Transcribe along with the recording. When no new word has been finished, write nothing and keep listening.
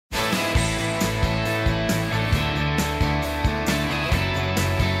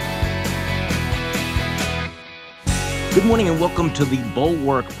Good morning and welcome to the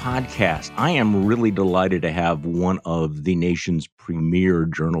Bulwark Podcast. I am really delighted to have one of the nation's premier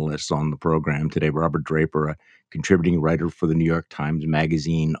journalists on the program today, Robert Draper, a contributing writer for the New York Times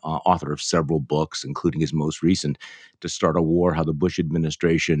Magazine, author of several books, including his most recent, To Start a War, How the Bush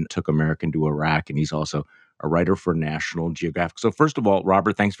Administration Took America into Iraq. And he's also a writer for National Geographic. So first of all,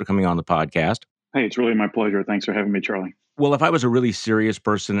 Robert, thanks for coming on the podcast. Hey, it's really my pleasure. Thanks for having me, Charlie. Well, if I was a really serious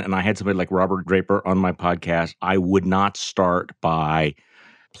person and I had somebody like Robert Draper on my podcast, I would not start by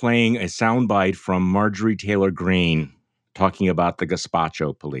playing a soundbite from Marjorie Taylor Greene talking about the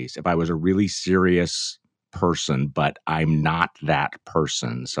gazpacho police. If I was a really serious person, but I'm not that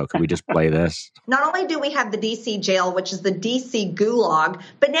person. So can we just play this? Not only do we have the D.C. jail, which is the D.C. gulag,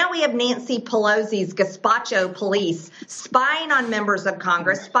 but now we have Nancy Pelosi's gazpacho police spying on members of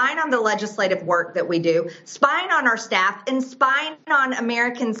Congress, spying on the legislative work that we do, spying on our staff, and spying on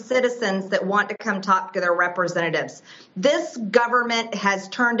American citizens that want to come talk to their representatives. This government has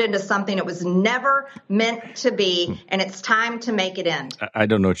turned into something it was never meant to be, and it's time to make it end. I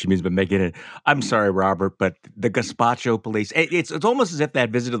don't know what she means by making it. I'm sorry, Robert, but the gazpacho police, it's almost as if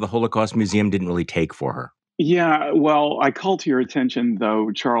that visit to the Holocaust Museum didn't really take for her. Yeah, well, I call to your attention, though,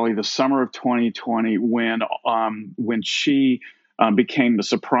 Charlie, the summer of 2020 when she became the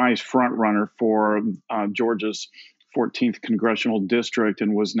surprise front runner for Georgia's 14th congressional district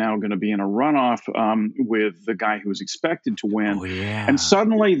and was now going to be in a runoff with the guy who was expected to win. Oh, yeah. And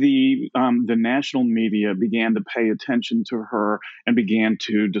suddenly the national media began to pay attention to her and began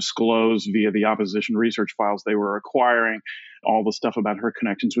to disclose via the opposition research files they were acquiring all the stuff about her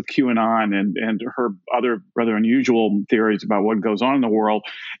connections with QAnon and her other rather unusual theories about what goes on in the world.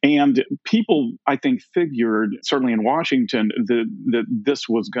 And people, I think, figured, certainly in Washington, that this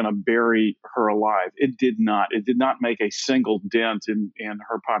was going to bury her alive. It did not. It did not make a single dent in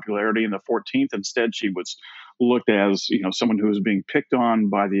her popularity in the 14th. Instead, she was looked as, someone who was being picked on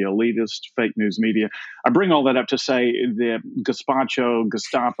by the elitist fake news media. I bring all that up to say that gazpacho,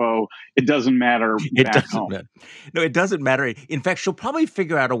 Gestapo, it doesn't matter back home. No, it doesn't matter. In fact, she'll probably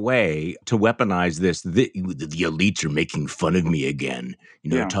figure out a way to weaponize this. The elites are making fun of me again.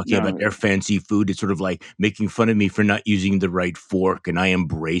 Talking about their fancy food. It's sort of like making fun of me for not using the right fork, and I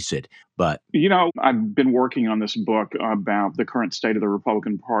embrace it. But I've been working on this book about the current state of the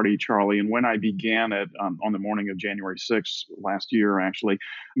Republican Party, Charlie. And when I began it on the morning of January 6th last year, actually,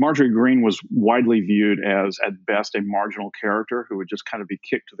 Marjorie Greene was widely viewed as, at best, a marginal character who would just kind of be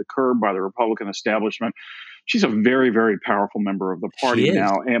kicked to the curb by the Republican establishment. She's a very, very powerful member of the party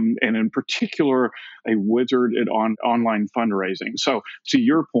now, and in particular, a wizard at online fundraising. So, to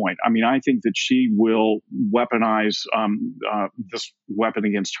your point, I think that she will weaponize this weapon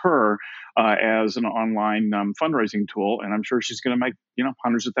against her as an online fundraising tool, and I'm sure she's going to make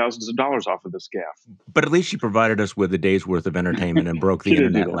hundreds of thousands of dollars off of this gaffe. But at least she provided us with a day's worth of entertainment and broke the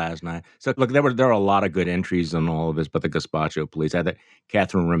internet last night. So look, there are a lot of good entries on all of this, but the gazpacho police. I had that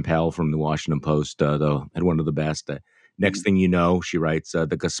Catherine Rimpel from the Washington Post, though, had one of the best. Next thing you know, she writes, the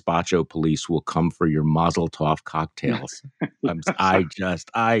gazpacho police will come for your Mazel Tov cocktails.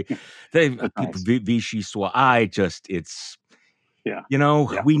 Vichy soir.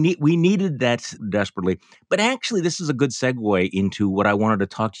 We needed that desperately. But actually, this is a good segue into what I wanted to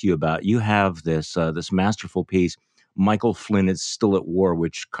talk to you about. You have this masterful piece, Michael Flynn is Still at War,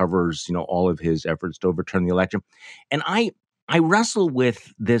 which covers all of his efforts to overturn the election. And I wrestle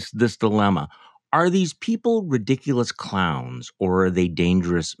with this dilemma. Are these people ridiculous clowns or are they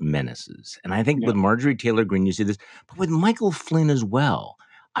dangerous menaces? And I think with Marjorie Taylor Greene, you see this, but with Michael Flynn as well.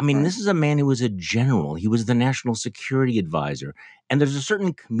 This is a man who was a general. He was the national security advisor. And there's a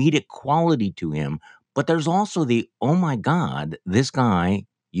certain comedic quality to him. But there's also oh my God, this guy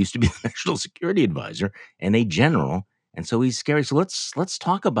used to be the national security advisor and a general. And so he's scary. So let's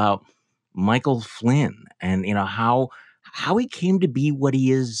talk about Michael Flynn and, how he came to be what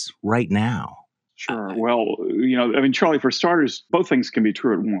he is right now. Sure. Well, Charlie, for starters, both things can be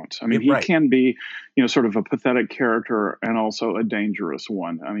true at once. He can be, sort of a pathetic character and also a dangerous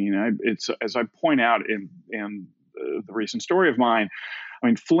one. It's as I point out in the recent story of mine.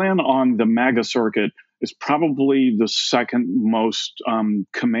 Flynn on the MAGA circuit is probably the second most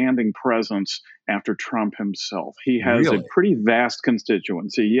commanding presence after Trump himself. He has a pretty vast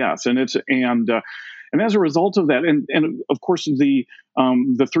constituency, yes, and as a result of that, and of course the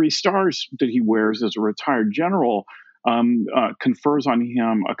 3 stars that he wears as a retired general confers on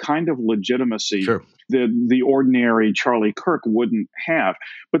him a kind of legitimacy the ordinary Charlie Kirk wouldn't have.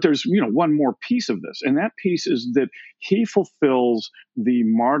 But there's one more piece of this, and that piece is that he fulfills the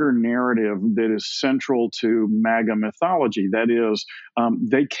martyr narrative that is central to MAGA mythology. That is,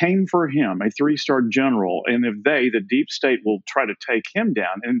 they came for him, a 3-star general, and if the deep state, will try to take him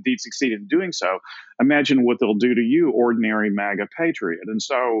down, and indeed succeed in doing so, imagine what they'll do to you, ordinary MAGA patriot. And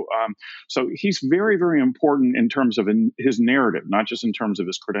so he's very, very important in terms of his narrative, not just in terms of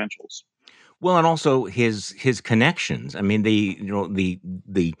his credentials. Well, and also his connections. I mean,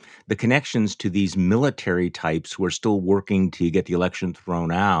 the connections to these military types who are still working to get the election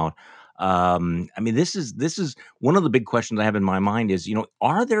thrown out. I mean, this is one of the big questions I have in my mind is,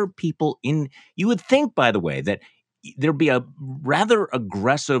 are there people in? You would think, by the way, that there'd be a rather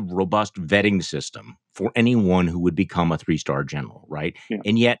aggressive, robust vetting system for anyone who would become a 3-star general, right? Yeah.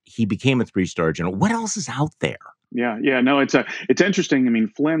 And yet he became a 3-star general. What else is out there? Yeah. No, it's interesting. I mean,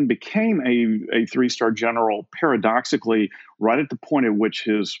 Flynn became a 3-star general paradoxically right at the point at which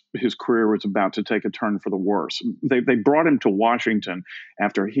his career was about to take a turn for the worse. They brought him to Washington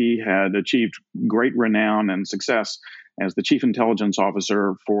after he had achieved great renown and success as the chief intelligence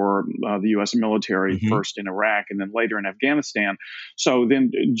officer for the U.S. military, first in Iraq and then later in Afghanistan. So then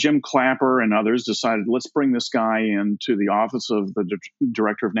Jim Clapper and others decided, let's bring this guy into the office of the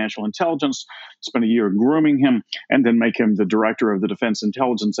Director of National Intelligence, spend a year grooming him, and then make him the director of the Defense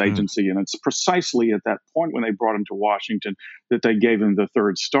Intelligence Agency. And it's precisely at that point when they brought him to Washington that they gave him the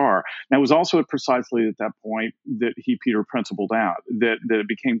 3rd star. Now, it was also precisely at that point that he Peter principled out, that it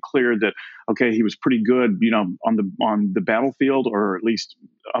became clear that, okay, he was pretty good, on the battlefield, or at least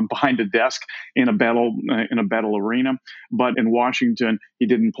behind a desk in a battle arena. But in Washington, he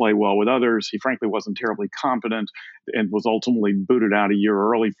didn't play well with others. He frankly wasn't terribly competent, and was ultimately booted out a year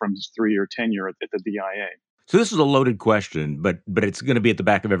early from his 3-year tenure at the DIA. So this is a loaded question, but it's going to be at the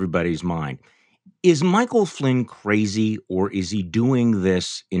back of everybody's mind. Is Michael Flynn crazy, or is he doing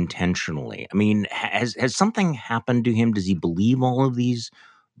this intentionally? I mean, has something happened to him? Does he believe all of these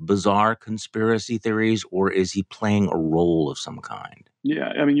bizarre conspiracy theories, or is he playing a role of some kind? Yeah,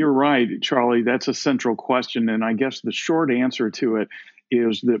 I mean, you're right, Charlie. That's a central question. And I guess the short answer to it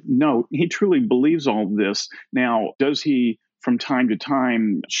is that no, he truly believes all this. Now, does he from time to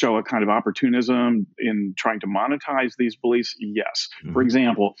time show a kind of opportunism in trying to monetize these beliefs? Yes. Mm-hmm. For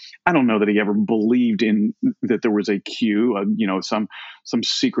example, I don't know that he ever believed in that there was a Q, some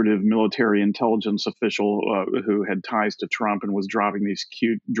secretive military intelligence official who had ties to Trump and was dropping these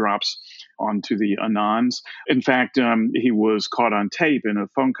Q drops onto the Anons. In fact, he was caught on tape in a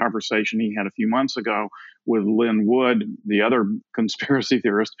phone conversation he had a few months ago with Lynn Wood, the other conspiracy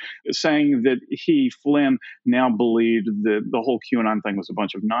theorist, saying that Flynn, now believed that the whole QAnon thing was a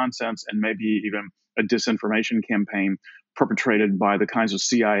bunch of nonsense and maybe even a disinformation campaign perpetrated by the kinds of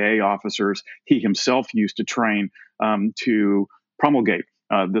CIA officers he himself used to train to promulgate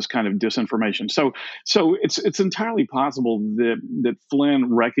this kind of disinformation. So it's entirely possible that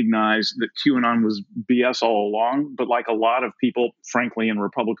Flynn recognized that QAnon was BS all along, but like a lot of people, frankly, in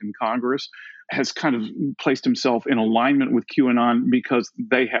Republican Congress, has kind of placed himself in alignment with QAnon because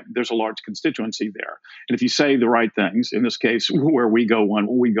there's a large constituency there. And if you say the right things, in this case, where we go one,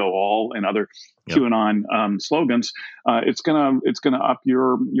 we go all, and other QAnon slogans, it's gonna up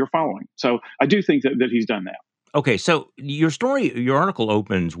your following. So I do think that he's done that. Okay, so your article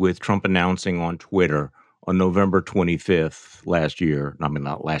opens with Trump announcing on Twitter on November 25th last year,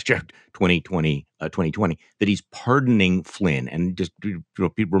 not last year, 2020, that he's pardoning Flynn. And just to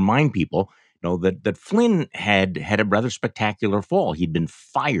remind people, that Flynn had a rather spectacular fall. He'd been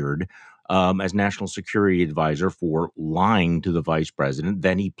fired as national security advisor for lying to the vice president.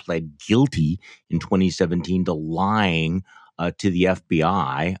 Then he pled guilty in 2017 to lying to the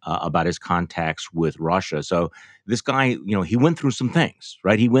FBI about his contacts with Russia. So this guy, he went through some things,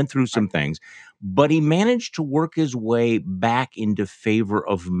 right? He went through some things, but he managed to work his way back into favor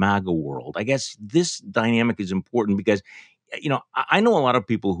of MAGA world. I guess this dynamic is important because, I know a lot of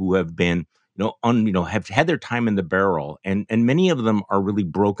people who have been, have had their time in the barrel, and many of them are really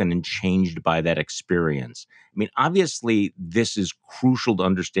broken and changed by that experience. I mean, obviously, this is crucial to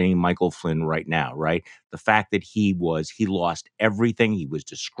understanding Michael Flynn right now, right? The fact that he lost everything, he was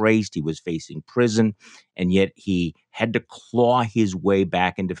disgraced, he was facing prison, and yet he had to claw his way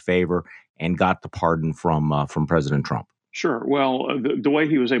back into favor and got the pardon from President Trump. Sure. Well, the way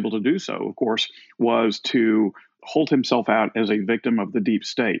he was able to do so, of course, was to hold himself out as a victim of the deep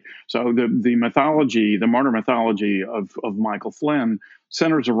state. So the mythology, the martyr mythology of Michael Flynn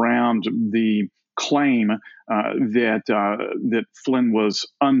centers around the claim that Flynn was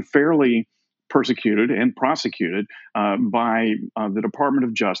unfairly persecuted and prosecuted by the Department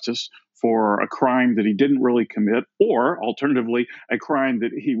of Justice for a crime that he didn't really commit, or alternatively, a crime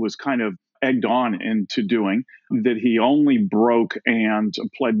that he was kind of egged on into doing, that he only broke and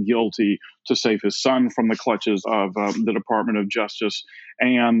pled guilty to save his son from the clutches of the Department of Justice,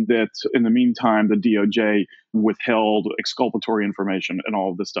 and that in the meantime, the DOJ withheld exculpatory information and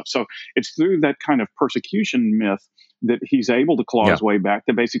all of this stuff. So it's through that kind of persecution myth that he's able to claw his way back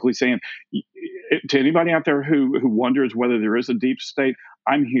to basically saying, to anybody out there who wonders whether there is a deep state,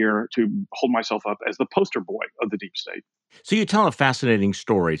 I'm here to hold myself up as the poster boy of the deep state. So you tell a fascinating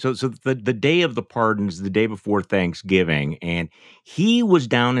story. So the day of the pardons, the day before Thanksgiving, and he was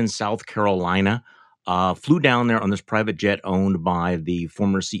down in South Carolina, flew down there on this private jet owned by the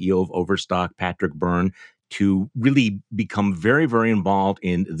former CEO of Overstock, Patrick Byrne, to really become very, very involved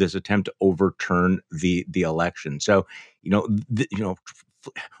in this attempt to overturn the election. So,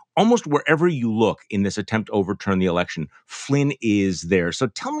 almost wherever you look in this attempt to overturn the election, Flynn is there. So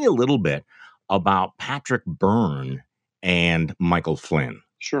tell me a little bit about Patrick Byrne and Michael Flynn.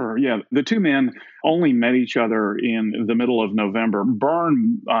 Sure. Yeah. The two men only met each other in the middle of November.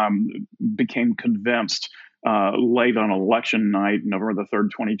 Byrne became convinced late on election night, November the 3rd,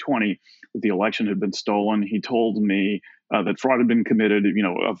 2020, that the election had been stolen. He told me that fraud had been committed,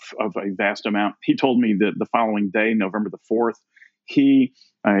 of a vast amount. He told me that the following day, November the 4th,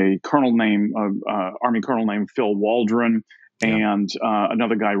 a colonel named, Army colonel named Phil Waldron, and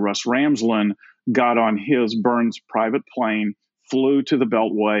another guy, Russ Ramsland, got on Byrne's private plane, flew to the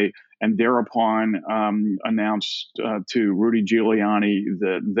Beltway, and thereupon announced to Rudy Giuliani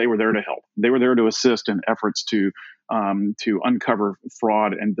that they were there to help. They were there to assist in efforts to uncover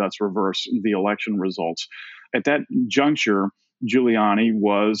fraud and thus reverse the election results. At that juncture, Giuliani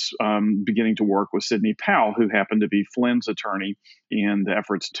was beginning to work with Sidney Powell, who happened to be Flynn's attorney, in the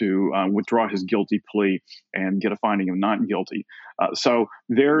efforts to withdraw his guilty plea and get a finding of not guilty. So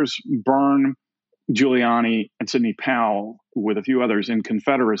there's Byrne, Giuliani, and Sidney Powell with a few others in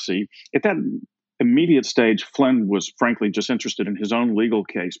Confederacy. At that immediate stage, Flynn was frankly just interested in his own legal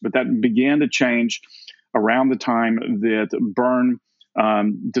case, but that began to change around the time that Byrne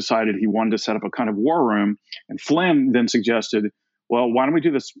decided he wanted to set up a kind of war room, and Flynn then suggested, well, why don't we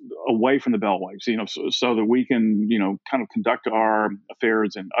do this away from the Beltway, so that we can, kind of conduct our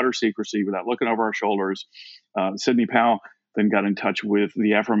affairs in utter secrecy without looking over our shoulders. Sidney Powell then got in touch with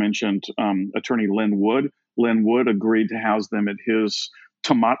the aforementioned attorney Lynn Wood. Lynn Wood agreed to house them at his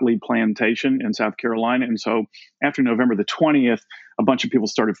Tomatley plantation in South Carolina. And so after November the 20th, a bunch of people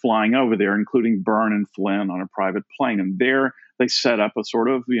started flying over there, including Byrne and Flynn, on a private plane. And there they set up a sort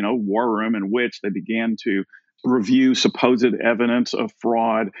of, war room in which they began to review supposed evidence of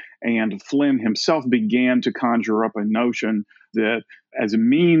fraud. And Flynn himself began to conjure up a notion that as a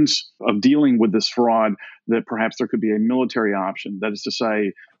means of dealing with this fraud, that perhaps there could be a military option. That is to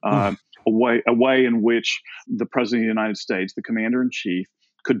say, a way in which the President of the United States, the Commander-in-Chief,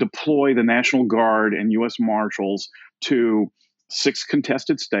 could deploy the National Guard and U.S. Marshals to 6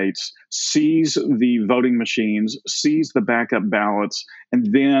 contested states, seize the voting machines, seize the backup ballots, and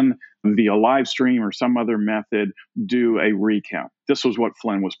then via live stream or some other method do a recount. This was what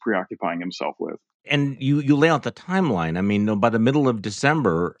Flynn was preoccupying himself with. And you lay out the timeline. I mean, by the middle of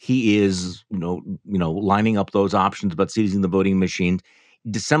December, he is, lining up those options about seizing the voting machines.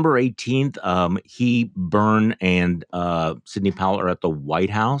 December 18th, Byrne and Sidney Powell are at the White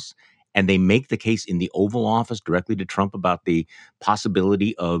House, and they make the case in the Oval Office directly to Trump about the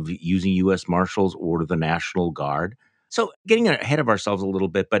possibility of using U.S. Marshals or the National Guard. So getting ahead of ourselves a little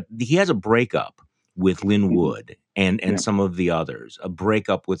bit, but he has a breakup with Lynn Wood and some of the others, a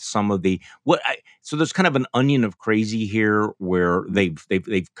breakup with some of the so there's kind of an onion of crazy here where they've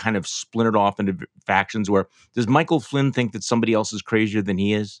kind of splintered off into factions. Where does Michael Flynn think that somebody else is crazier than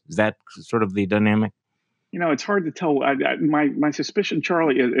he is? Is that sort of the dynamic? It's hard to tell. My suspicion,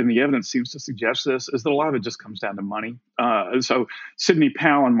 Charlie, and the evidence seems to suggest this, is that a lot of it just comes down to money. So Sidney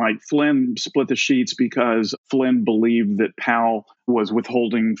Powell and Mike Flynn split the sheets because Flynn believed that Powell was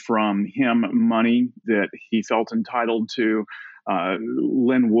withholding from him money that he felt entitled to.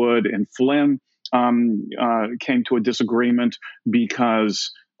 Lynn Wood and Flynn came to a disagreement because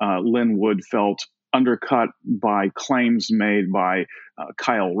Lynn Wood felt undercut by claims made by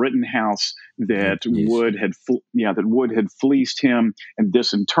Kyle Rittenhouse that Wood had fleeced him, and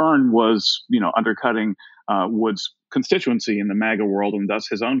this in turn was undercutting Wood's constituency in the MAGA world and thus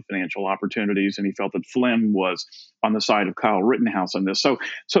his own financial opportunities. And he felt that Flynn was on the side of Kyle Rittenhouse on this. So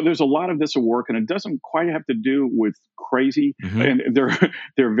there's a lot of this at work, and it doesn't quite have to do with crazy. And there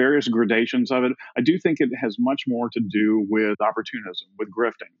are various gradations of it. I do think it has much more to do with opportunism, with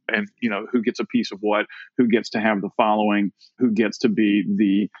grifting, and who gets a piece of what, who gets to have the following, who gets to be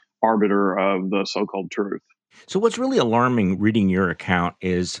the arbiter of the so-called truth. So what's really alarming reading your account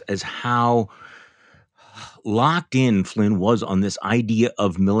is how locked in Flynn was on this idea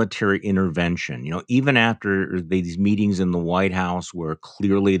of military intervention. Even after these meetings in the White House where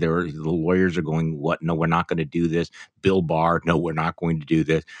clearly the lawyers are going, what? No, we're not going to do this. Bill Barr, no, we're not going to do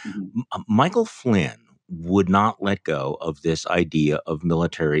this. Mhm. Michael Flynn would not let go of this idea of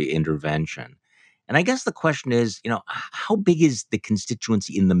military intervention. And I guess the question is, how big is the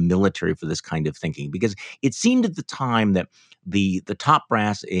constituency in the military for this kind of thinking? Because it seemed at the time that the top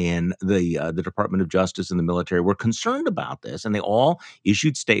brass in the Department of Justice and the military were concerned about this, and they all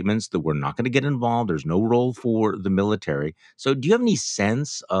issued statements that we're not going to get involved. There's no role for the military. So, do you have any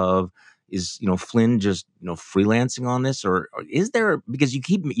sense of is Flynn just freelancing on this, or is there, because you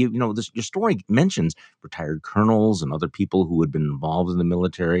keep your story mentions retired colonels and other people who had been involved in the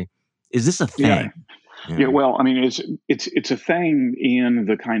military. Is this a Yeah. thing? Yeah, Yeah. well, I mean, it's a thing in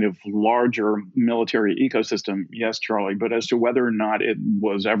the kind of larger military ecosystem, yes, Charlie. But as to whether or not it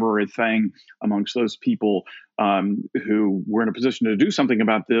was ever a thing amongst those people who were in a position to do something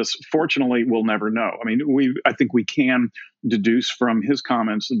about this, fortunately, we'll never know. I mean, I think we can deduce from his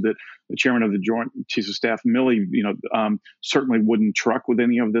comments that the chairman of the Joint Chiefs of Staff, Milley, certainly wouldn't truck with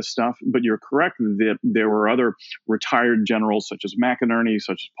any of this stuff. But you're correct that there were other retired generals, such as McInerney,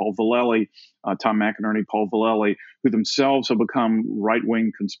 such as Paul Vallely, Tom McInerney, Paul Vallely, who themselves have become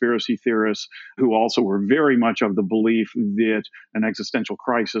right-wing conspiracy theorists, who also were very much of the belief that an existential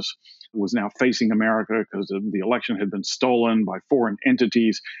crisis was now facing America because the election had been stolen by foreign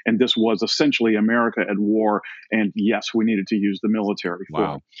entities, and this was essentially America at war. And yes, we needed to use the military for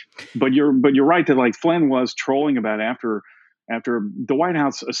Wow. it. But you're right that like Flynn was trolling about after the White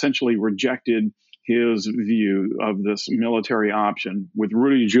House essentially rejected his view of this military option, with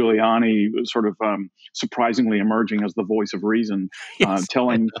Rudy Giuliani sort of surprisingly emerging as the voice of reason, Yes.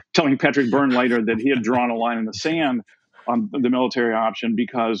 telling Patrick Byrne later that he had drawn a line in the sand on the military option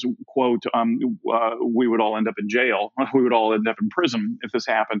because, quote, we would all end up in jail. We would all end up in prison if this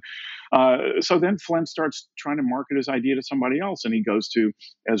happened. So then Flynn starts trying to market his idea to somebody else, and he goes to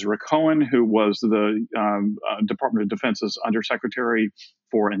Ezra Cohen, who was the Department of Defense's undersecretary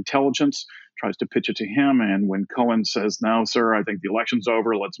for intelligence, tries to pitch it to him. And when Cohen says, "No, sir, I think the election's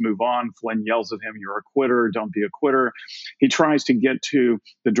over, let's move on," Flynn yells at him, "You're a quitter, don't be a quitter." He tries to get to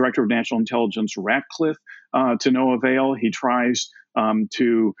the director of national intelligence, Ratcliffe, to no avail. He tries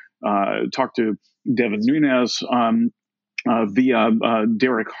to talk to Devin Nunes via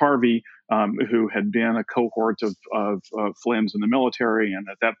Derek Harvey, who had been a cohort of Flynn's in the military, and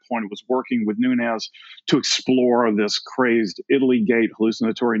at that point was working with Nunes to explore this crazed Italy-gate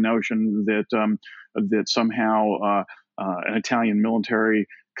hallucinatory notion that somehow an Italian military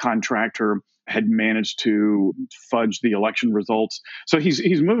contractor had managed to fudge the election results. So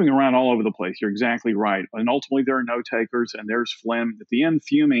he's moving around all over the place. You're exactly right. And ultimately, there are no takers, and there's Flynn at the end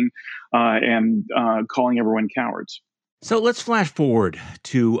fuming and calling everyone cowards. So let's flash forward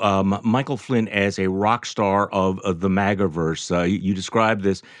to Michael Flynn as a rock star of the MAGAverse. You described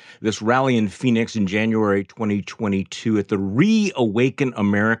this rally in Phoenix in January 2022 at the Reawaken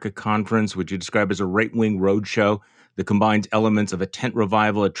America conference, which you describe as a right-wing roadshow that combines elements of a tent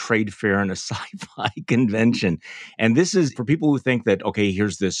revival, a trade fair, and a sci-fi convention. And this is for people who think that, okay,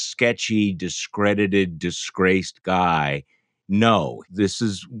 here's this sketchy, discredited, disgraced guy. No, this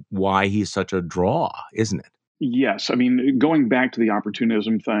is why he's such a draw, isn't it? Yes. I mean, going back to the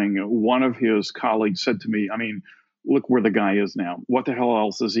opportunism thing, one of his colleagues said to me, I mean, look where the guy is now. What the hell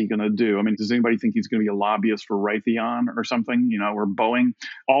else is he going to do? I mean, does anybody think he's going to be a lobbyist for Raytheon or something, or Boeing?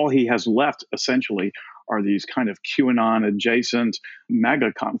 All he has left essentially are these kind of QAnon adjacent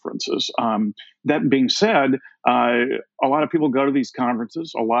MAGA conferences. That being said, a lot of people go to these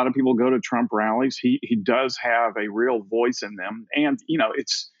conferences. A lot of people go to Trump rallies. He does have a real voice in them. And,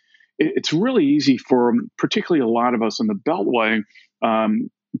 it's really easy for particularly a lot of us in the Beltway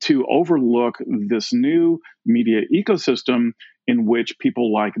to overlook this new media ecosystem in which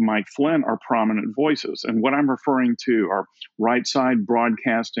people like Mike Flynn are prominent voices. And what I'm referring to are Right Side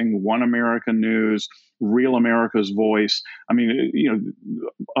Broadcasting, One America News, Real America's Voice. I mean,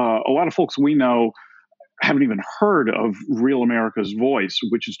 a lot of folks we know haven't even heard of Real America's Voice,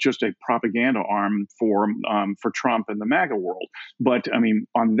 which is just a propaganda arm for Trump and the MAGA world. But I mean,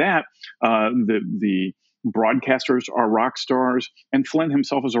 on that, the broadcasters are rock stars, and Flynn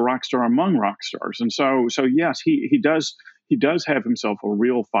himself is a rock star among rock stars. And so yes, he does have himself a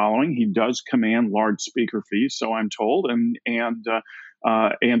real following. He does command large speaker fees, so I'm told, and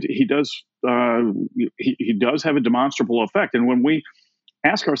he does he does have a demonstrable effect. And when we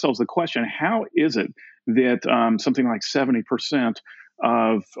ask ourselves the question, how is it that something like 70%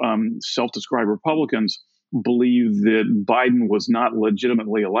 of self-described Republicans believe that Biden was not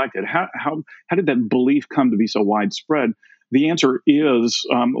legitimately elected. How did that belief come to be so widespread? The answer is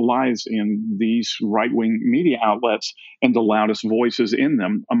lies in these right-wing media outlets and the loudest voices in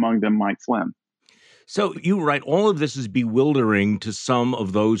them, among them Mike Flynn. So you write, all of this is bewildering to some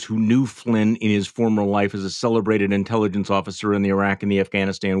of those who knew Flynn in his former life as a celebrated intelligence officer in the Iraq and the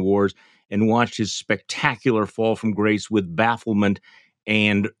Afghanistan wars and watched his spectacular fall from grace with bafflement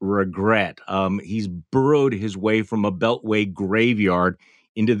and regret. He's burrowed his way from a beltway graveyard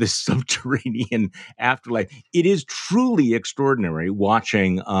into this subterranean afterlife. It is truly extraordinary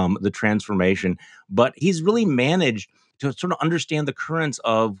watching the transformation, but he's really managed to sort of understand the currents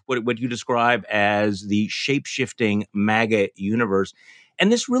of what you describe as the shape-shifting MAGA universe.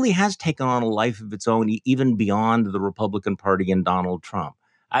 And this really has taken on a life of its own, even beyond the Republican Party and Donald Trump.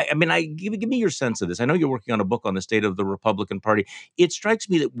 Give me your sense of this. I know you're working on a book on the state of the Republican Party. It strikes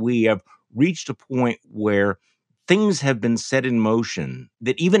me that we have reached a point where things have been set in motion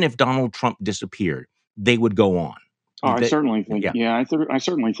that even if Donald Trump disappeared, they would go on. Oh, I certainly think, Yeah. yeah, I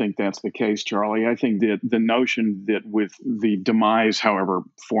certainly think that's the case, Charlie. I think that the notion that with the demise, however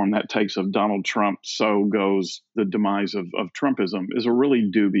form that takes, of Donald Trump, so goes the demise of Trumpism is a really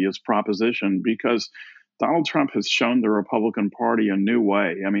dubious proposition, because Donald Trump has shown the Republican Party a new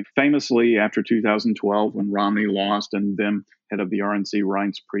way. I mean, famously, after 2012, when Romney lost and then head of the RNC,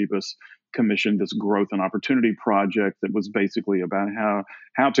 Reince Priebus, commissioned this growth and opportunity project that was basically about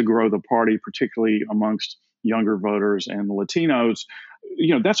how to grow the party, particularly amongst younger voters and Latinos.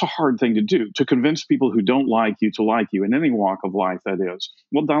 You know, that's a hard thing to do, to convince people who don't like you to like you in any walk of life, that is.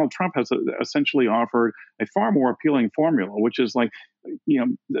 Well, Donald Trump has essentially offered a far more appealing formula, which is like,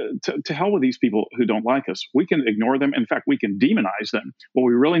 to hell with these people who don't like us. We can ignore them. In fact, we can demonize them. What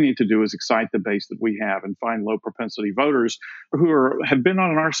we really need to do is excite the base that we have and find low propensity voters who have been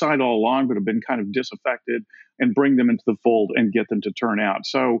on our side all along, but have been kind of disaffected, and bring them into the fold and get them to turn out.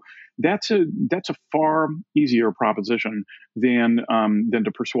 So that's a far easier proposition than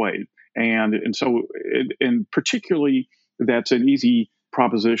to persuade, and particularly that's an easy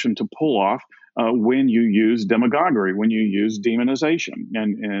proposition to pull off when you use demagoguery, when you use demonization,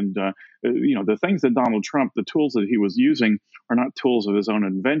 and the things that Donald Trump, the tools that he was using, are not tools of his own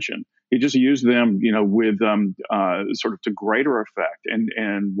invention. He just used them, with sort of to greater effect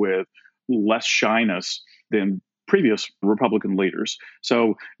and with less shyness than previous Republican leaders.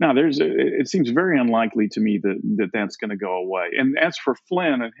 So now it seems very unlikely to me that that's going to go away. And as for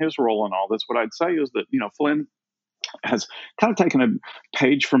Flynn and his role in all this, what I'd say is that, Flynn has kind of taken a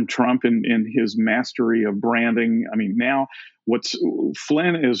page from Trump in his mastery of branding. I mean, now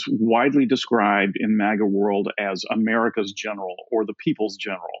Flynn is widely described in MAGA world as America's general or the people's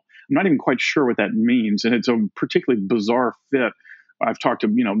general. I'm not even quite sure what that means, and it's a particularly bizarre fit. I've talked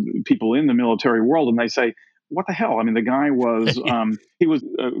to people in the military world, and they say, what the hell? I mean, the guy was he was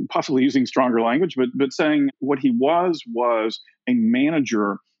possibly using stronger language, but saying what he was a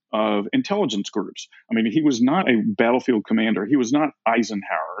manager of intelligence groups. I mean, he was not a battlefield commander. He was not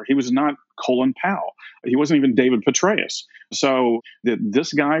Eisenhower. He was not Colin Powell. He wasn't even David Petraeus. So that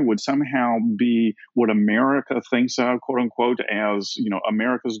this guy would somehow be what America thinks of, quote unquote, as,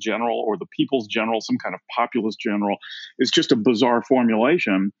 America's general or the people's general, some kind of populist general, is just a bizarre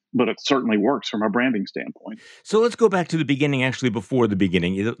formulation, but it certainly works from a branding standpoint. So let's go back to the beginning, actually, before the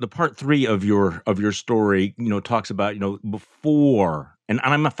beginning. The part 3 of your story, talks about, before, and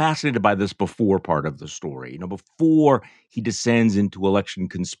I'm fascinated by this before part of the story. Before he descends into election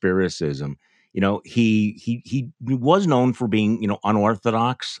conspiracism, he was known for being,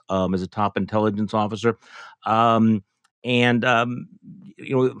 unorthodox as a top intelligence officer. And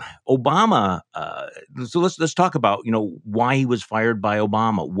Obama. So let's talk about why he was fired by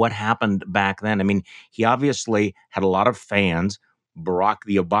Obama. What happened back then? I mean, he obviously had a lot of fans.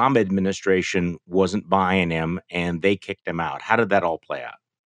 The Obama administration wasn't buying him, and they kicked him out. How did that all play out?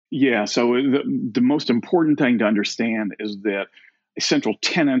 Yeah. So the most important thing to understand is that a central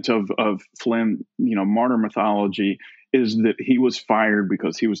tenet of Flynn, martyr mythology, is that he was fired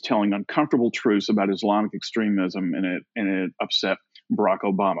because he was telling uncomfortable truths about Islamic extremism, and it upset Barack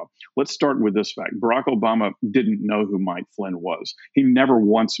Obama. Let's start with this fact. Barack Obama didn't know who Mike Flynn was. He never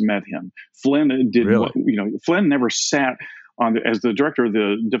once met him. Flynn did, Really? Flynn never sat as the director of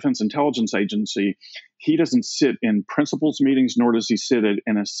the Defense Intelligence Agency. He doesn't sit in principals meetings, nor does he sit at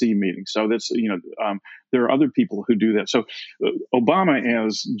NSC meetings. So that's, there are other people who do that. So Obama,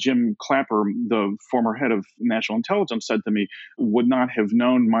 as Jim Clapper, the former head of national intelligence, said to me, would not have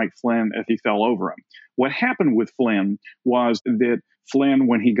known Mike Flynn if he fell over him. What happened with Flynn was that Flynn,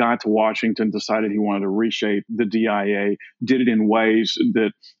 when he got to Washington, decided he wanted to reshape the DIA, did it in ways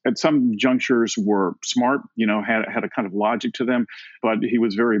that at some junctures were smart, had a kind of logic to them, but he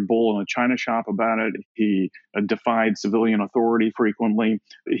was very bull in a china shop about it. He defied civilian authority frequently.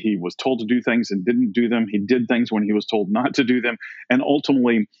 He was told to do things and didn't do them. He did things when he was told not to do them. And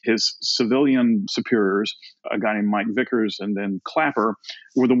ultimately, his civilian superiors, a guy named Mike Vickers and then Clapper,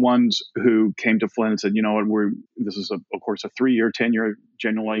 were the ones who came to Flynn and said, you know what, this is, of course, a 3-year tenure.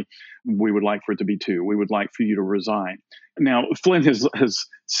 Generally, we would like for it to be 2. We would like for you to resign. Now, Flynn has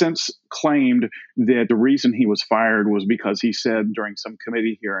since claimed that the reason he was fired was because he said during some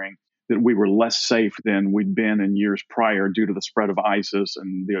committee hearing that we were less safe than we'd been in years prior due to the spread of ISIS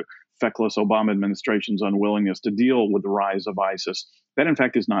and the feckless Obama administration's unwillingness to deal with the rise of ISIS. That, in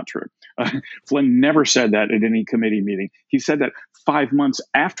fact, is not true. Flynn never said that at any committee meeting. He said that 5 months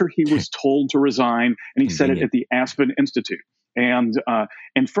after he was told to resign, and he said it at the Aspen Institute. And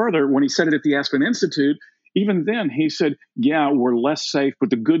further, when he said it at the Aspen Institute, even then he said, yeah, we're less safe, but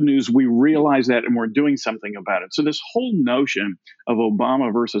the good news, we realize that and we're doing something about it. So this whole notion of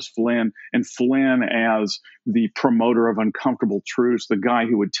Obama versus Flynn, and Flynn as the promoter of uncomfortable truths, the guy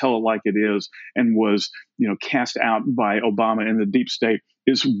who would tell it like it is and was, cast out by Obama and the deep state,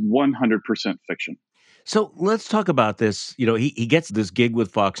 is 100% fiction. So let's talk about this. He gets this gig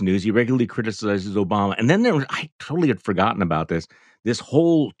with Fox News. He regularly criticizes Obama. And then I totally had forgotten about this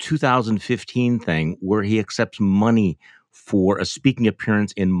whole 2015 thing where he accepts money for a speaking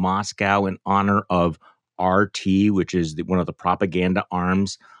appearance in Moscow in honor of RT, which is one of the propaganda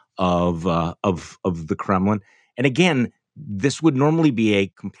arms of the Kremlin. And again, this would normally be a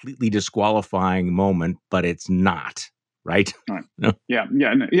completely disqualifying moment, but it's not. Right? Right. No. Yeah.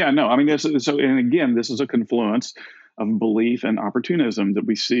 No. I mean, this is this is a confluence of belief and opportunism that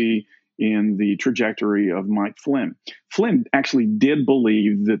we see in the trajectory of Mike Flynn. Flynn actually did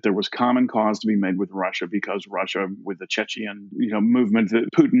believe that there was common cause to be made with Russia because Russia, with the Chechen, movement, that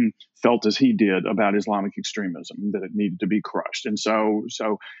Putin felt as he did about Islamic extremism, that it needed to be crushed. And so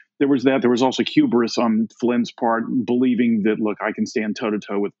there was that. There was also hubris on Flynn's part, believing that, look, I can stand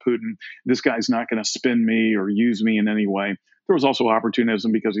toe-to-toe with Putin. This guy's not going to spin me or use me in any way. There was also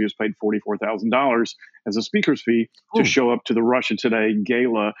opportunism because he was paid $44,000 as a speaker's fee to show up to the Russia Today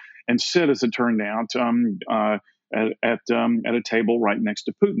gala and sit, as it turned out, at a table right next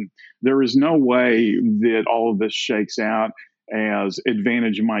to Putin. There is no way that all of this shakes out as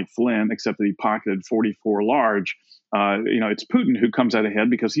advantage Mike Flynn, except that he pocketed 44 large. It's Putin who comes out ahead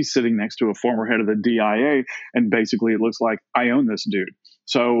because he's sitting next to a former head of the DIA, and basically it looks like, I own this dude.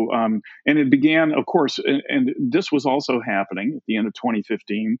 So, and it began, of course, and this was also happening at the end of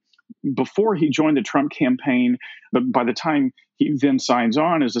 2015, before he joined the Trump campaign. But by the time he then signs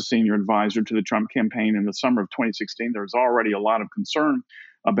on as a senior advisor to the Trump campaign in the summer of 2016, there was already a lot of concern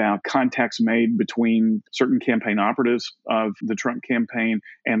about contacts made between certain campaign operatives of the Trump campaign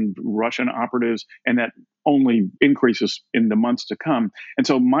and Russian operatives, and that only increases in the months to come. And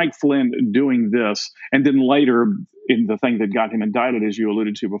so Mike Flynn doing this, and then later in the thing that got him indicted, as you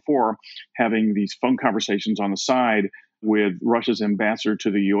alluded to before, having these phone conversations on the side with Russia's ambassador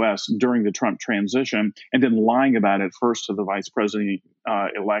to the U.S. during the Trump transition, and then lying about it first to the vice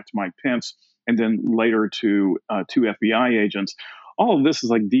president-elect Mike Pence, and then later to 2 FBI agents. All of this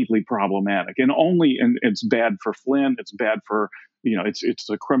is deeply problematic, and it's bad for Flynn. It's bad for, it's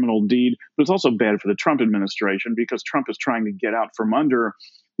a criminal deed, but it's also bad for the Trump administration because Trump is trying to get out from under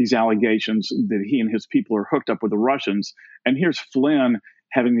these allegations that he and his people are hooked up with the Russians. And here's Flynn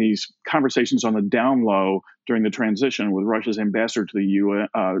having these conversations on the down low during the transition with Russia's ambassador to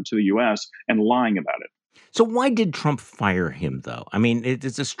the U.S. and lying about it. So why did Trump fire him, though? I mean,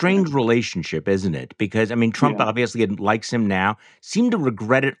 it's a strange relationship, isn't it? Because, I mean, Trump obviously likes him now, seemed to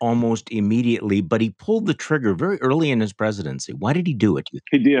regret it almost immediately, but he pulled the trigger very early in his presidency. Why did he do it?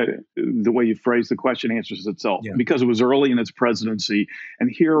 He did. The way you phrase the question answers itself, because it was early in his presidency. And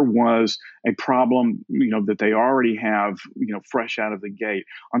here was a problem, that they already have, fresh out of the gate,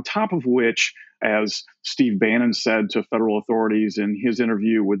 on top of which, as Steve Bannon said to federal authorities in his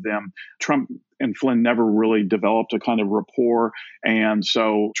interview with them, Trump and Flynn never really developed a kind of rapport. And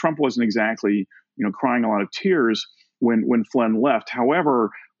so Trump wasn't exactly, crying a lot of tears when Flynn left.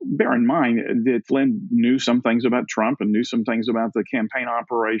 However, bear in mind that Flynn knew some things about Trump and knew some things about the campaign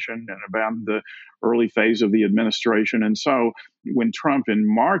operation and about the early phase of the administration. And so when Trump in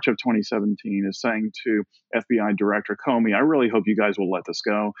March of 2017 is saying to FBI Director Comey, I really hope you guys will let this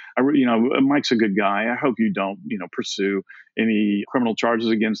go. Mike's a good guy. I hope you don't, pursue any criminal charges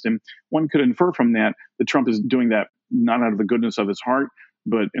against him. One could infer from that Trump is doing that not out of the goodness of his heart,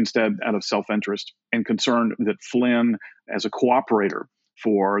 but instead out of self-interest and concern that Flynn, as a cooperator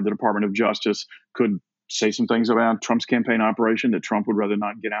for the Department of Justice, could say some things about Trump's campaign operation that Trump would rather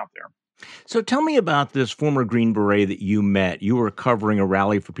not get out there. So tell me about this former Green Beret that you met. You were covering a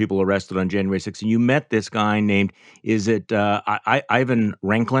rally for people arrested on January 6th, and you met this guy named, is it Ivan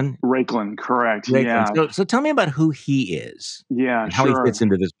Ranklin? Raiklan, correct. Ranklin. Yeah. So tell me about who he is Yeah, and how he sure. fits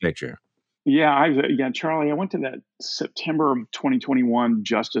into this picture. Yeah, Charlie, I went to that September 2021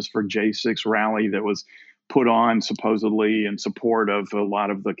 Justice for J6 rally that was put on supposedly in support of a lot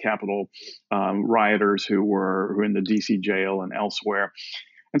of the Capitol rioters who were in the DC jail and elsewhere.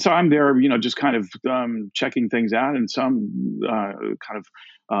 And so I'm there, just kind of checking things out, and some kind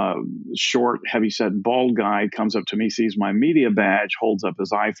of short, heavyset, bald guy comes up to me, sees my media badge, holds up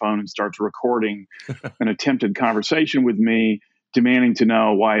his iPhone, and starts recording an attempted conversation with me, demanding to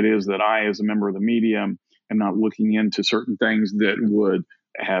know why it is that I, as a member of the media, am not looking into certain things that would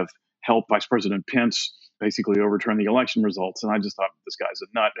have helped Vice President Pence basically overturn the election results. And I just thought, this guy's a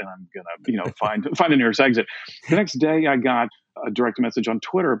nut, and I'm gonna, find a nearest exit. The next day, I got a direct message on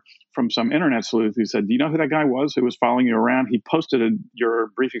Twitter from some internet sleuth who said, "Do you know who that guy was who was following you around? He posted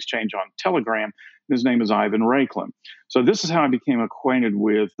your brief exchange on Telegram. His name is Ivan Ranklin." So this is how I became acquainted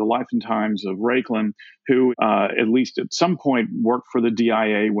with the life and times of Ranklin, who at least at some point worked for the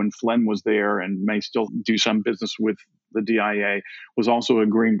DIA when Flynn was there and may still do some business with the DIA, was also a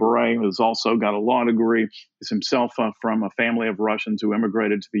Green Beret, has also got a law degree, is himself from a family of Russians who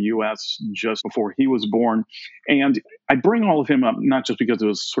immigrated to the U.S. just before he was born. And I bring all of him up not just because it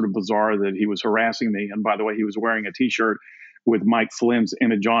was sort of bizarre that he was harassing me. And by the way, he was wearing a T-shirt with Mike Flynn's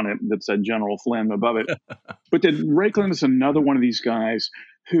image on it that said General Flynn above it. But that Ranklin is another one of these guys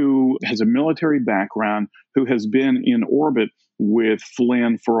who has a military background, who has been in orbit with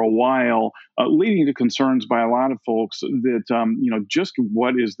Flynn for a while, leading to concerns by a lot of folks that, just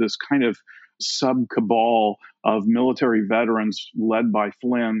what is this kind of sub-cabal of military veterans led by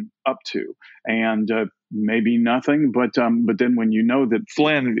Flynn up to? And maybe nothing, but then when you know that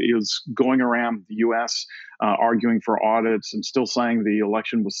Flynn is going around the U.S. Arguing for audits and still saying the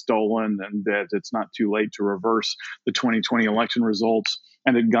election was stolen and that it's not too late to reverse the 2020 election results,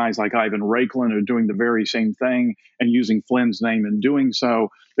 and that guys like Ivan Ranklin are doing the very same thing and using Flynn's name in doing so,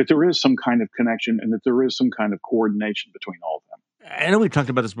 that there is some kind of connection and that there is some kind of coordination between all of them. I know we've talked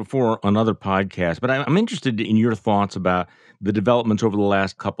about this before on other podcasts, but I'm interested in your thoughts about the developments over the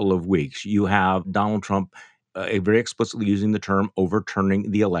last couple of weeks. You have Donald Trump very explicitly using the term overturning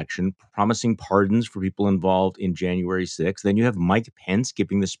the election, promising pardons for people involved in January 6th. Then you have Mike Pence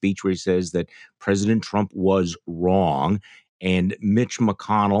giving the speech where he says that President Trump was wrong, and Mitch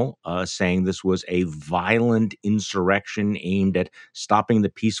McConnell saying this was a violent insurrection aimed at stopping the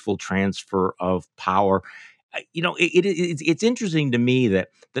peaceful transfer of power. It's interesting to me that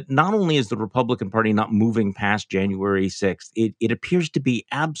not only is the Republican Party not moving past January 6th, it appears to be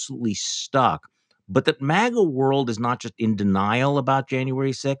absolutely stuck, but that MAGA world is not just in denial about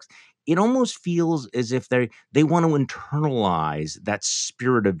January 6th. It almost feels as if they want to internalize that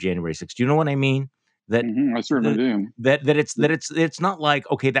spirit of January 6th. Do you know what I mean? That I certainly do. it's not like,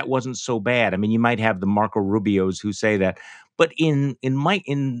 okay, that wasn't so bad. I mean, you might have the Marco Rubios who say that, but in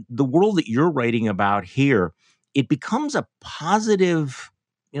the world that you're writing about here, it becomes a positive,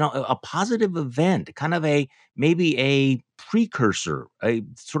 a positive event, kind of maybe a precursor, a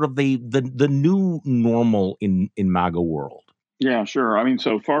sort of the new normal in MAGA world. Yeah, sure. I mean,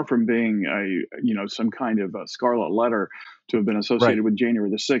 so far from being some kind of a scarlet letter to have been Right. associated with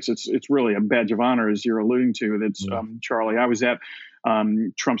January the 6th, it's really a badge of honor, as you're alluding to. That's Charlie. I was at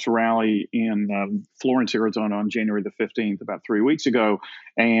Trump's rally in Florence, Arizona, on January the 15th, about 3 weeks ago,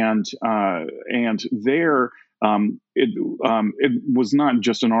 and there it was not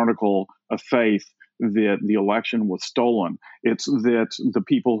just an article of faith that the election was stolen. It's that the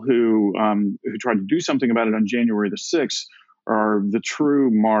people who tried to do something about it on January the 6th are the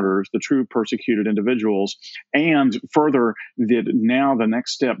true martyrs, the true persecuted individuals. And further, that now the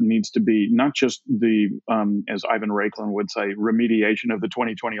next step needs to be not just the, as Ivan Ranklin would say, remediation of the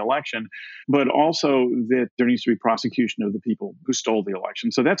 2020 election, but also that there needs to be prosecution of the people who stole the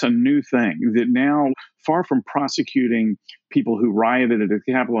election. So that's a new thing, that now, far from prosecuting people who rioted at the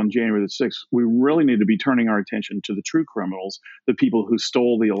Capitol on January the 6th, we really need to be turning our attention to the true criminals, the people who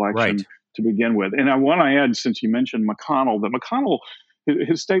stole the election. Right. To begin with. And I want to add, since you mentioned McConnell, that McConnell,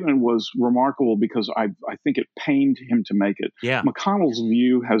 his statement was remarkable because I think it pained him to make it. Yeah. McConnell's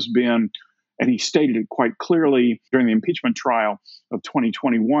view has been, and he stated it quite clearly during the impeachment trial of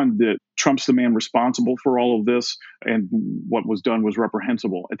 2021, that Trump's the man responsible for all of this, and what was done was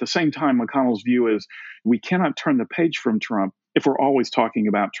reprehensible. At the same time, McConnell's view is we cannot turn the page from Trump if we're always talking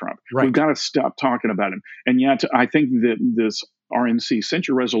about Trump. We've Right. got to stop talking about him. And yet, I think that this RNC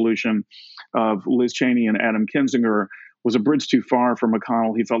censure resolution of Liz Cheney and Adam Kinzinger was a bridge too far for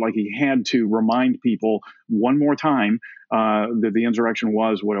McConnell. He felt like he had to remind people one more time that the insurrection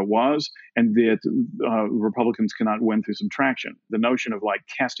was what it was, and that Republicans cannot win through subtraction. The notion of like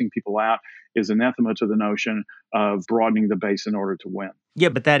casting people out is anathema to the notion of broadening the base in order to win. Yeah,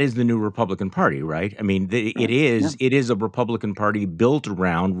 but that is the new Republican Party, right? I mean, Right. Yeah. it is a Republican Party built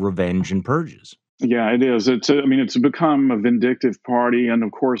around revenge and purges. Yeah, it is. I mean, it's become a vindictive party, and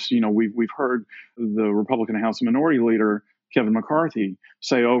of course, we've heard the Republican House Minority Leader Kevin McCarthy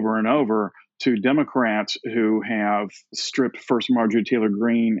say over and over to Democrats who have stripped first Marjorie Taylor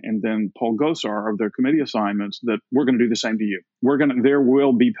Greene and then Paul Gosar of their committee assignments that we're going to do the same to you. There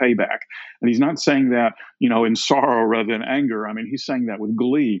will be payback, and he's not saying that in sorrow rather than anger. I mean, he's saying that with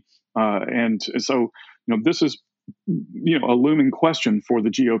glee, and so this is a looming question for the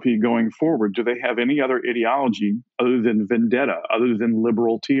GOP going forward. Do they have any other ideology other than vendetta, other than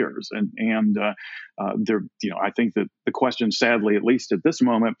liberal tears? And I think that the question, sadly, at least at this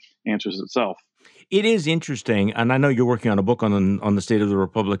moment, answers itself. It is interesting, and I know you're working on a book on the state of the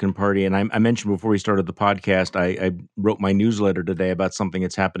Republican Party. And I mentioned before we started the podcast, I wrote my newsletter today about something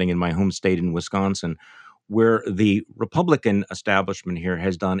that's happening in my home state in Wisconsin, where the Republican establishment here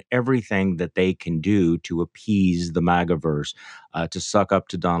has done everything that they can do to appease the MAGAverse, to suck up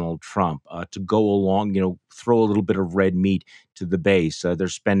to Donald Trump, to go along, throw a little bit of red meat to the base. They're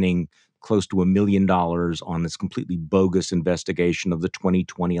spending close to $1 million on this completely bogus investigation of the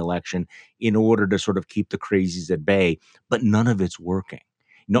 2020 election in order to sort of keep the crazies at bay, but none of it's working.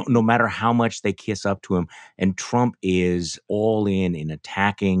 No matter how much they kiss up to him, and Trump is all in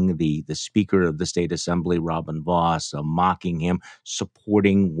attacking the Speaker of the State Assembly, Robin Vos, mocking him,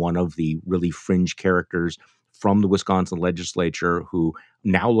 supporting one of the really fringe characters from the Wisconsin legislature who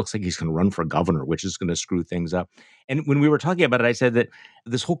now looks like he's going to run for governor, which is going to screw things up. And when we were talking about it, I said that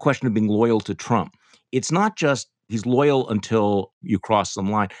this whole question of being loyal to Trump, it's not just he's loyal until you cross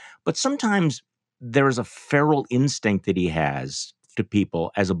some line, but sometimes there is a feral instinct that he has to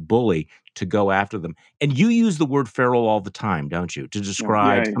people as a bully to go after them. And you use the word feral all the time, don't you, to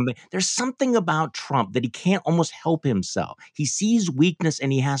describe Yeah. something. There's something about Trump that he can't almost help himself. He sees weakness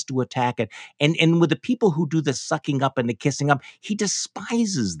and he has to attack it. And with the people who do the sucking up and the kissing up, he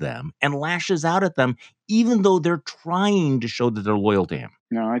despises them and lashes out at them, even though they're trying to show that they're loyal to him.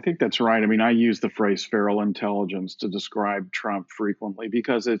 No, I think that's right. I mean, I use the phrase feral intelligence to describe Trump frequently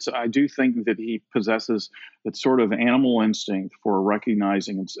because I do think that he possesses that sort of animal instinct for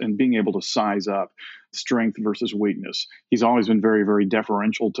recognizing and being able to size up strength versus weakness. He's always been very, very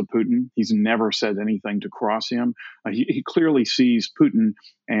deferential to Putin. He's never said anything to cross him. He clearly sees Putin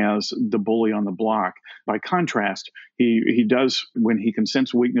as the bully on the block. By contrast, he does, when he can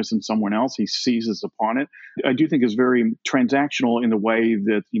sense weakness in someone else, he seizes upon it. I do think is very transactional in the way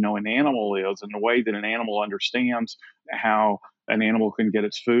that an animal is, in the way that an animal understands how an animal can get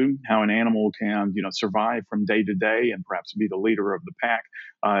its food, how an animal can survive from day to day, and perhaps be the leader of the pack.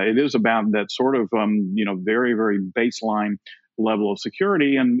 It is about that sort of very, very baseline level of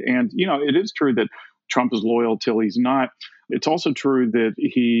security, and it is true that Trump is loyal till he's not. It's also true that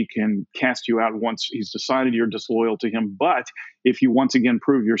he can cast you out once he's decided you're disloyal to him. But if you once again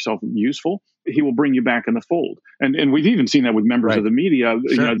prove yourself useful, he will bring you back in the fold. And we've even seen that with members of the media.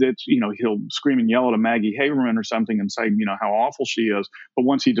 Sure. He'll scream and yell at a Maggie Haberman or something and say how awful she is. But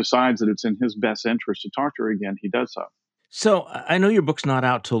once he decides that it's in his best interest to talk to her again, he does so. So I know your book's not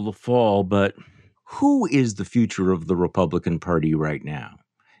out till the fall, but who is the future of the Republican Party right now?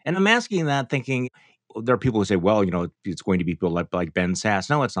 And I'm asking that thinking, there are people who say, well, it's going to be people like Ben Sass.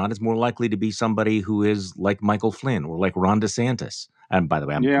 No, it's not. It's more likely to be somebody who is like Michael Flynn or like Ron DeSantis. And by the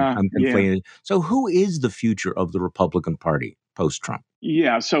way, I'm conflating. So who is the future of the Republican Party post-Trump?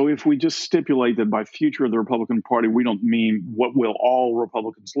 Yeah, so if we just stipulate that by future of the Republican Party, we don't mean what will all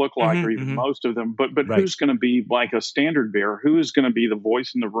Republicans look like, or even most of them, but Right. Who's going to be like a standard bearer? Who is going to be the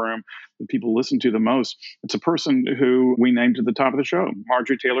voice in the room that people listen to the most? It's a person who we named at the top of the show,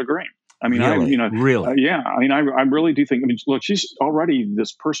 Marjorie Taylor Greene. I mean, Really? yeah. I mean, I really do think. I mean, look, she's already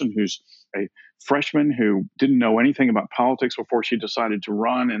this person who's a freshman who didn't know anything about politics before she decided to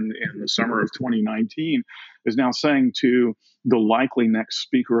run in the summer of 2019, is now saying to the likely next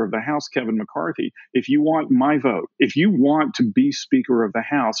Speaker of the House, Kevin McCarthy, if you want my vote, if you want to be Speaker of the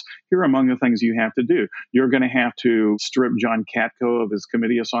House, here are among the things you have to do. You're going to have to strip John Katko of his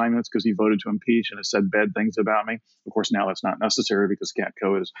committee assignments because he voted to impeach and has said bad things about me. Of course, now that's not necessary because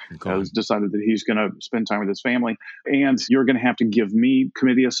Katko has decided that he's going to spend time with his family. And you're going to have to give me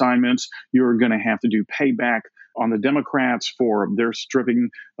committee assignments. You're going to have to do payback on the Democrats for their stripping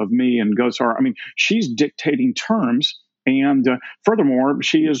of me and Gosar. I mean, she's dictating terms. And furthermore,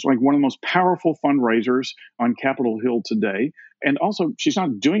 she is like one of the most powerful fundraisers on Capitol Hill today. And also, she's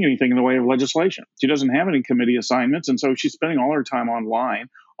not doing anything in the way of legislation. She doesn't have any committee assignments. And so she's spending all her time online,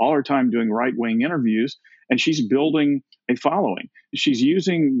 all her time doing right-wing interviews, and she's building a following. She's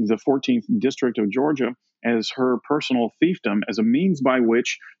using the 14th District of Georgia as her personal fiefdom, as a means by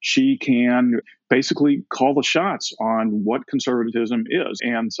which she can basically call the shots on what conservatism is.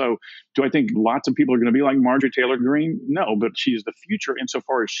 And so do I think lots of people are going to be like Marjorie Taylor Greene? No, but she is the future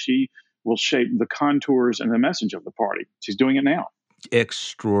insofar as she will shape the contours and the message of the party. She's doing it now.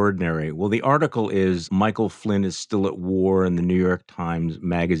 Extraordinary. Well, the article is Michael Flynn is Still at War in the New York Times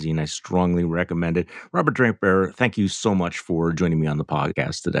Magazine. I strongly recommend it. Robert Draper, thank you so much for joining me on the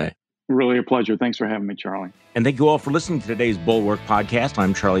podcast today. Really a pleasure. Thanks for having me, Charlie. And thank you all for listening to today's Bulwark podcast.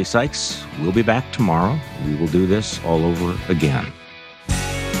 I'm Charlie Sykes. We'll be back tomorrow. We will do this all over again.